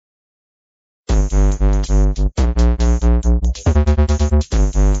Hello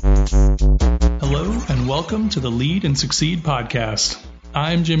and welcome to the Lead and Succeed podcast.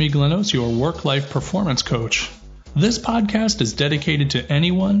 I'm Jimmy Glenos, your work-life performance coach. This podcast is dedicated to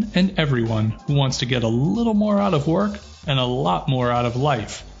anyone and everyone who wants to get a little more out of work and a lot more out of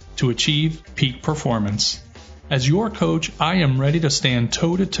life to achieve peak performance. As your coach, I am ready to stand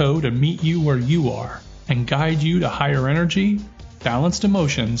toe-to-toe to meet you where you are and guide you to higher energy, balanced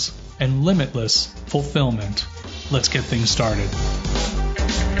emotions, and limitless fulfillment. Let's get things started.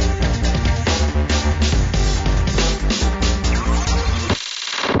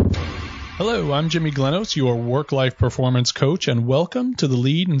 Hello, I'm Jimmy Glenos, your work-life performance coach, and welcome to the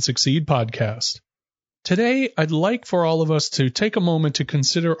Lead and Succeed podcast. Today, I'd like for all of us to take a moment to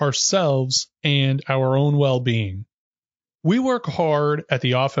consider ourselves and our own well-being. We work hard at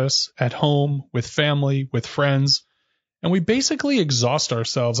the office, at home, with family, with friends, and we basically exhaust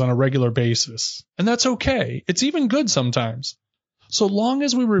ourselves on a regular basis. And that's okay. It's even good sometimes, so long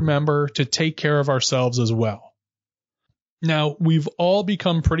as we remember to take care of ourselves as well. Now, we've all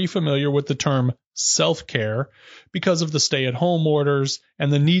become pretty familiar with the term self-care because of the stay-at-home orders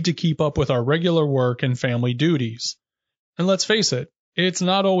and the need to keep up with our regular work and family duties. And let's face it, it's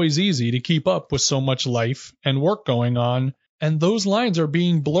not always easy to keep up with so much life and work going on, and those lines are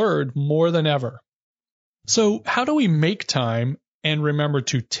being blurred more than ever. So how do we make time and remember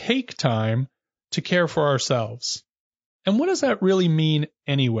to take time to care for ourselves? And what does that really mean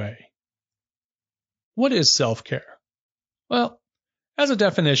anyway? What is self-care? Well, as a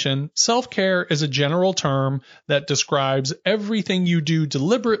definition, self-care is a general term that describes everything you do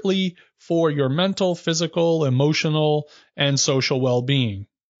deliberately for your mental, physical, emotional, and social well-being.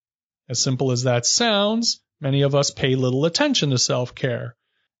 As simple as that sounds, many of us pay little attention to self-care.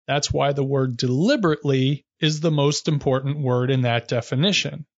 That's why the word deliberately is the most important word in that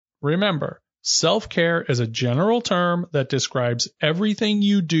definition. Remember, self-care is a general term that describes everything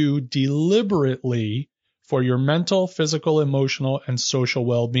you do deliberately for your mental, physical, emotional, and social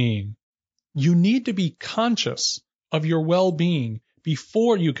well-being. You need to be conscious of your well-being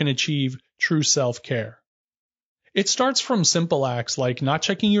before you can achieve true self-care. It starts from simple acts like not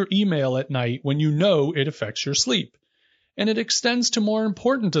checking your email at night when you know it affects your sleep. And it extends to more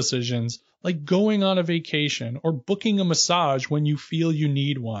important decisions like going on a vacation or booking a massage when you feel you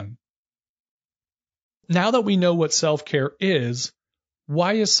need one. Now that we know what self-care is,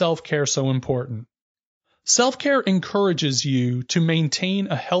 why is self-care so important? Self-care encourages you to maintain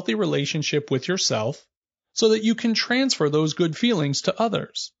a healthy relationship with yourself so that you can transfer those good feelings to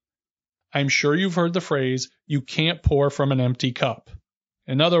others. I'm sure you've heard the phrase, you can't pour from an empty cup.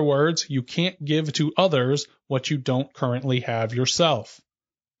 In other words, you can't give to others what you don't currently have yourself.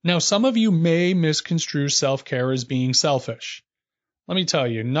 Now, some of you may misconstrue self-care as being selfish. Let me tell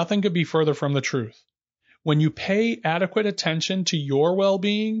you, nothing could be further from the truth. When you pay adequate attention to your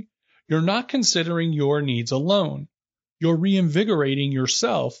well-being, you're not considering your needs alone. You're reinvigorating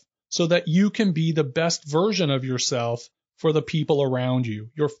yourself so that you can be the best version of yourself for the people around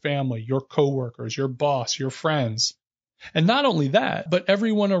you, your family, your coworkers, your boss, your friends. And not only that, but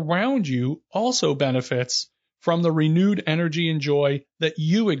everyone around you also benefits from the renewed energy and joy that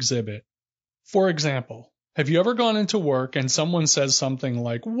you exhibit. For example, have you ever gone into work and someone says something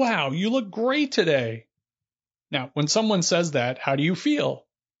like, "Wow, you look great today"? Now, when someone says that, how do you feel?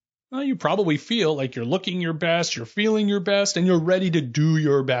 Well, you probably feel like you're looking your best, you're feeling your best, and you're ready to do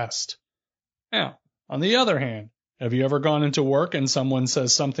your best. Now, on the other hand, have you ever gone into work and someone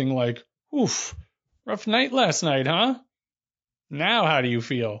says something like, "Oof, rough night last night, huh?" Now, how do you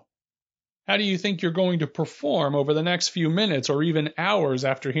feel? How do you think you're going to perform over the next few minutes or even hours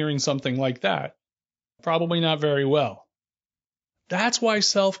after hearing something like that? Probably not very well. That's why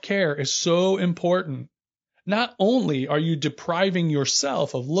self-care is so important. Not only are you depriving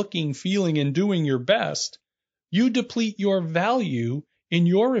yourself of looking, feeling, and doing your best, you deplete your value in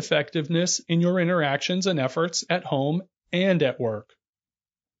your effectiveness in your interactions and efforts at home and at work.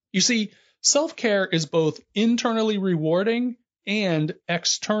 You see, self-care is both internally rewarding and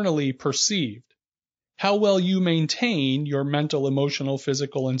externally perceived. How well you maintain your mental, emotional,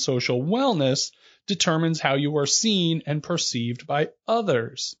 physical, and social wellness determines how you are seen and perceived by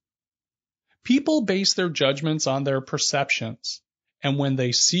others. People base their judgments on their perceptions, and when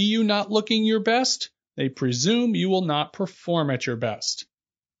they see you not looking your best, they presume you will not perform at your best.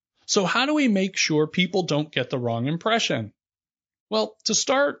 So how do we make sure people don't get the wrong impression? Well, to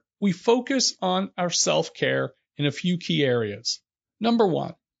start, we focus on our self-care in a few key areas. Number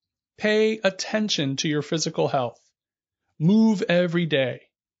 1, pay attention to your physical health. Move every day.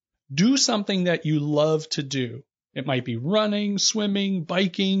 Do something that you love to do. It might be running, swimming,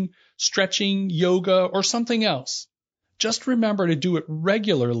 biking, stretching, yoga, or something else. Just remember to do it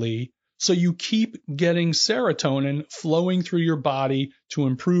regularly so you keep getting serotonin flowing through your body to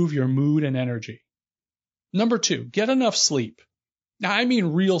improve your mood and energy. Number 2, get enough sleep. Now, I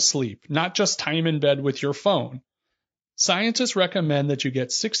mean real sleep, not just time in bed with your phone. Scientists recommend that you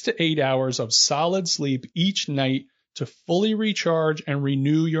get 6 to 8 hours of solid sleep each night to fully recharge and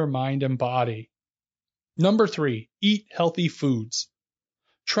renew your mind and body. Number 3, eat healthy foods.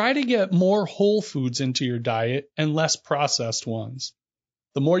 Try to get more whole foods into your diet and less processed ones.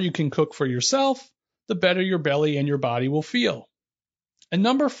 The more you can cook for yourself, the better your belly and your body will feel. And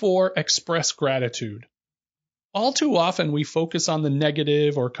number 4, express gratitude. All too often we focus on the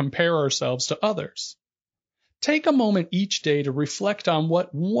negative or compare ourselves to others. Take a moment each day to reflect on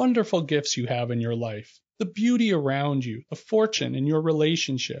what wonderful gifts you have in your life, the beauty around you, the fortune in your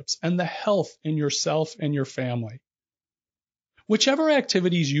relationships, and the health in yourself and your family. Whichever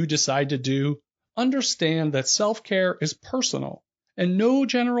activities you decide to do, understand that self-care is personal and no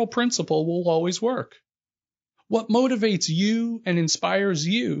general principle will always work. What motivates you and inspires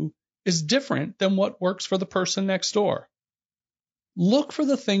you is different than what works for the person next door. Look for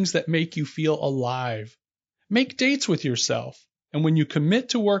the things that make you feel alive. Make dates with yourself, and when you commit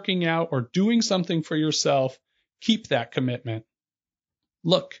to working out or doing something for yourself, keep that commitment.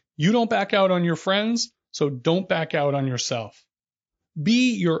 Look, you don't back out on your friends, so don't back out on yourself.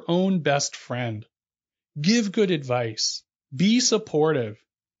 Be your own best friend. Give good advice. Be supportive.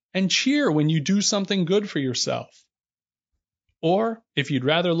 And cheer when you do something good for yourself. Or, if you'd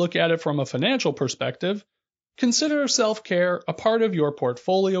rather look at it from a financial perspective, consider self-care a part of your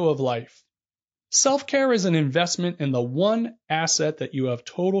portfolio of life. Self-care is an investment in the one asset that you have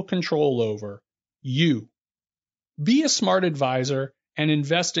total control over, you. Be a smart advisor and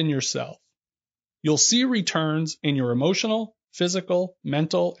invest in yourself. You'll see returns in your emotional, physical,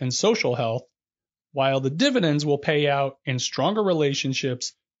 mental, and social health, while the dividends will pay out in stronger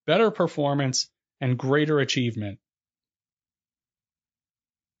relationships, better performance, and greater achievement.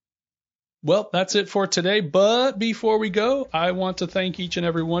 Well, that's it for today, but before we go, I want to thank each and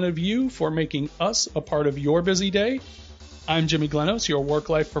every one of you for making us a part of your busy day. I'm Jimmy Glenos, your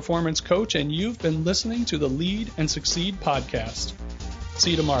work-life performance coach, and you've been listening to the Lead and Succeed podcast.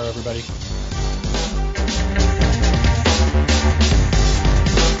 See you tomorrow, everybody.